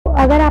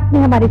अगर आपने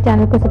हमारे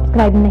चैनल को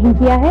सब्सक्राइब नहीं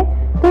किया है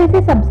तो इसे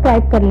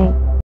सब्सक्राइब कर लें।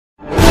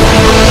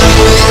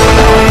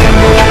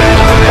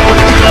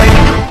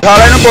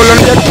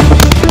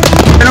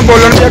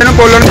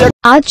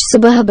 आज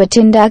सुबह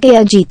बठिंडा के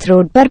अजीत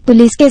रोड पर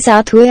पुलिस के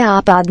साथ हुए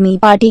आप आदमी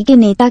पार्टी के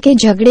नेता के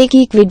झगड़े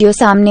की एक वीडियो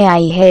सामने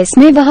आई है।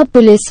 इसमें वह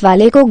पुलिस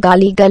वाले को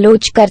गाली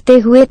गलौज करते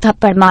हुए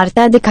थप्पड़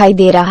मारता दिखाई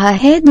दे रहा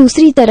है।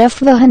 दूसरी तरफ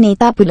वह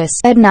नेता पुलिस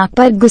पर नाक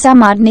पर गुस्सा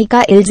मारने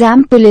का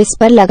इल्जाम पुलिस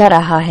पर लगा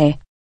रहा है।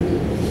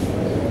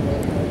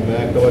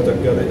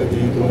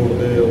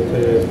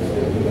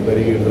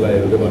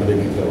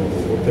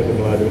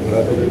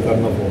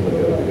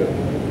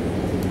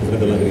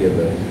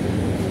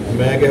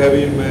 मैं कहा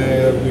भी मैं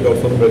यार भी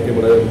डॉक्टर साहब मिल के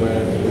बड़ा मैं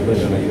उधर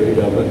जाना ही मेरी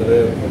जाब कर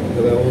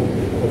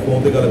फोन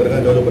से गल कर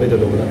जाओ परे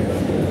चलो बड़ा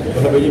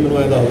मैं भाई जी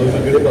मैंने दस दो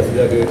मैं कि पास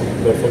जाके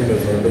डॉक्टर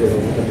साहब मिल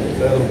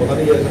सकता पता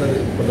नहीं यार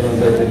 15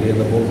 दिन चली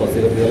जाता फोन पास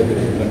करके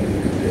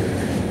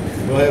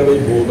मैं यार भाई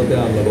बोल का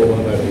ध्यान लगो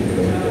मैं मैडम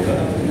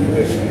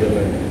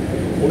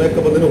उन्हें एक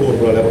बंदे ने होर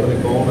बुला लिया पता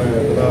नहीं कौन है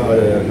कहता आ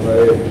जाए कहना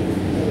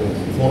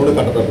फोन उन्हें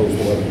कटता फिर उस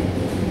तो बाद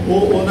वो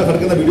उन्हें खड़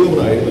के वीडियो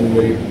बनाई मैंने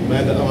मेरी मैं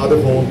आधे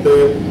फोन पर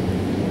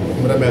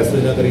मेरा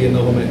मैसेज ना करिए ना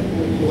मैं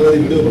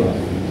वीडियो बना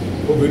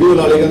वो वीडियो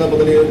ला लिया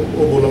पता नहीं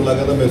वो बोलन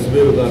लग गया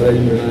मिसबिहेव कर रहा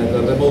जी मेरा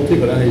कर रहा मैं उत्थे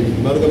खड़ा है जी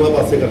मैं कहना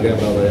पासे कर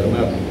रहा बड़ा यार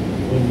मैं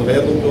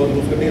मखिया तू क्यों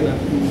यूज करनी है ना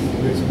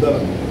सीधा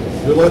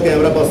जो मैं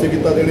कैमरा पासे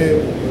किया तो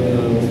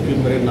कि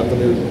मेरे नक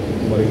के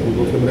मारी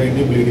तो मेरा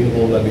इंनी ब्लीडिंग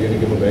होने लग यानी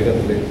कि मैं बह गया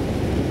थले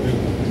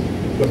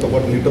घट्टो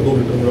घट्ट लीटर 2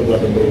 लीटर मेरा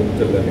ब्लड अंदरों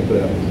चलिया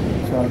निकलिया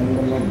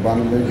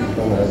बंद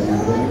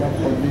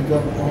फौजी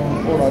तक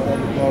घोड़ा तक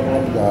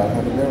जा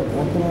सकते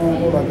उतना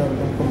घोड़ा तक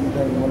फौजी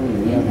तक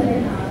नहीं आ सकते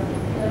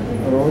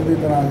रोज़ की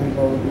तरह ਅਸੀਂ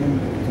पब्लिक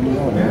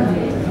समझा रहे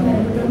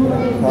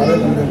सारे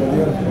बंदे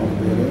वधिया रिस्पॉन्स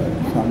दे रहे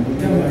समझ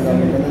गल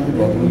कहते जी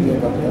बहुत वधिया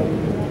करता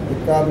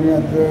एक आदमी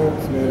अज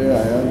सवेरे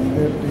आया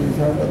जिसके टी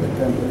शर्ट और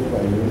कैंपर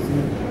पाई हुई सी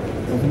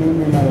उसने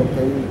मैंने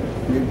रोका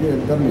भी कि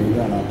इधर नहीं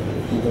जाना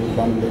मतलब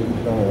बंद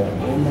किया होया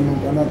वो मैंने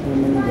कहना तू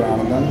मैंने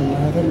जानता नहीं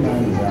मैं फिर मैं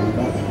नहीं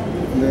जानता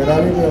मेरा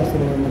भी कोई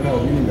अफसर हो मैं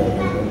भी नहीं जा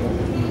सकता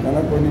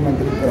कहना कोई नहीं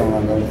मंत्री कराना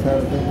गल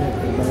साइड पर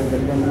मैंने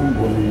करिए मैंने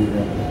बोली नहीं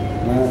गया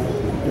मैं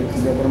एक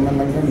चीज़ों पर मैं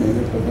लंघन नहीं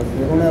दे सकता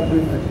फिर उन्हें अपनी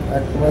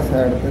एक्टिवा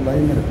साइड पर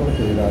लाई मेरे को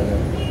फिर आ गया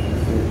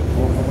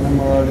वो अपने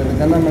मोबाइल से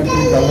कहना मैं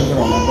कोई गल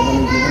कराना पता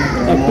नहीं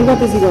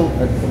किहदे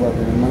एक्टिवा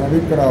पर मैं भी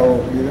कराओ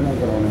किहदे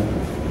कराना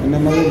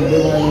इन्हें मैं वीडियो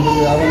बनाई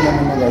मुझे आ बंदा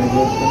मैं गाड़ी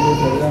दोस्त करिए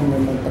चल जाए मैं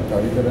धक्का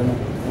भी करे ना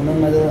उन्हें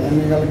मैं जो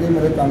इन्नी गल की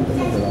मेरे काम से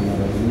चला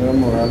मेरा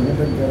मोबाइल भी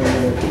ढक गया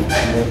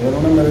फिर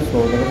उन्हें मेरे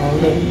शोल्डर खोल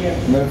दे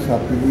मेरे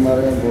छाती भी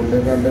मारे गोडे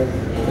काटे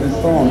फिर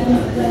धौन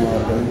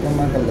मारता तो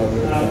मैं कला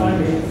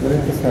मेरे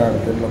एक साइड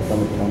से लत्तां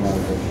मार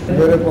के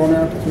मेरे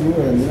 7:45 शुरू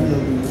हो जाती ना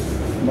ड्यूटी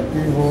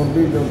बाकी होर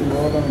भी ड्यूटी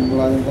बहुत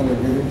मुलाजिम तो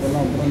लगे थी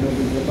पहले अपना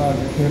ड्यूटी बता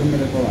के फिर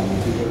मेरे को आना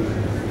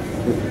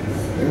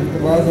इस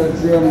बाद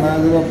मैं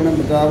जो अपने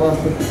बचाव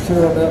वास्ते पिछे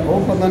हटा वो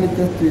पता नहीं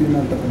किस चीज़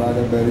में टकरा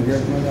गया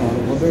बैरीगेट में जान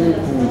वो भी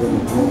खून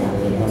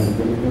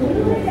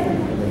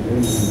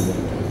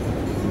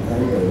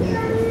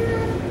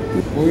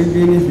कोई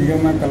भी नहीं सीगा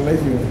मैं कल्ला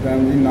ही उस टाइम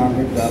जी ना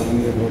कोई 4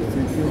 बंदे होर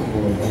सी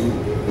बोलता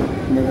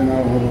मेरे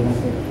नाल होर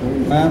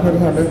मैं फिर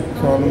साढ़े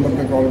 100 नंबर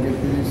पर कॉल की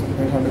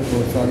फिर साढ़े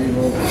फोर्स आ गई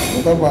वो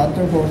तो बाद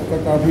चो फोर्स तो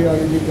काफ़ी आ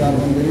गई जी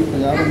 4 बंदे भी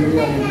 50 बंदे भी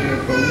आ गए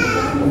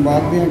जी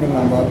बाद दी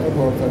गल्लां बाद चो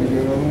फोर्स आ गई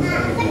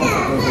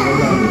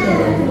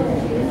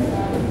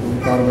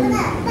कार्रवाई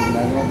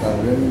महकमा कर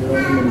रहे हैं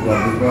मेरी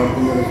बॉडी पार्ट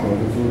मेरे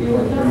शोल्डर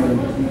शूल्डर मेरे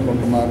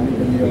फुट मारनी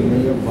करी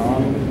मेरी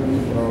बांह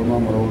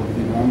प्रॉब्लम मरोड़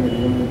की बांह मेरी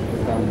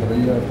काम कर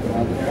रही है इस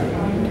तरह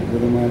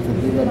जो मैं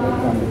छुट्टी करके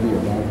काम की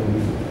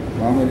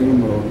बांह मेरी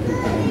मरोड़ की।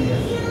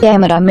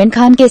 कैमरामैन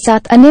खान के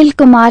साथ अनिल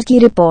कुमार की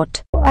रिपोर्ट।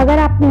 अगर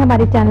आपने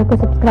हमारे चैनल को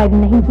सब्सक्राइब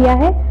नहीं किया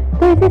है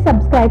तो इसे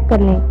सब्सक्राइब कर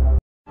लें।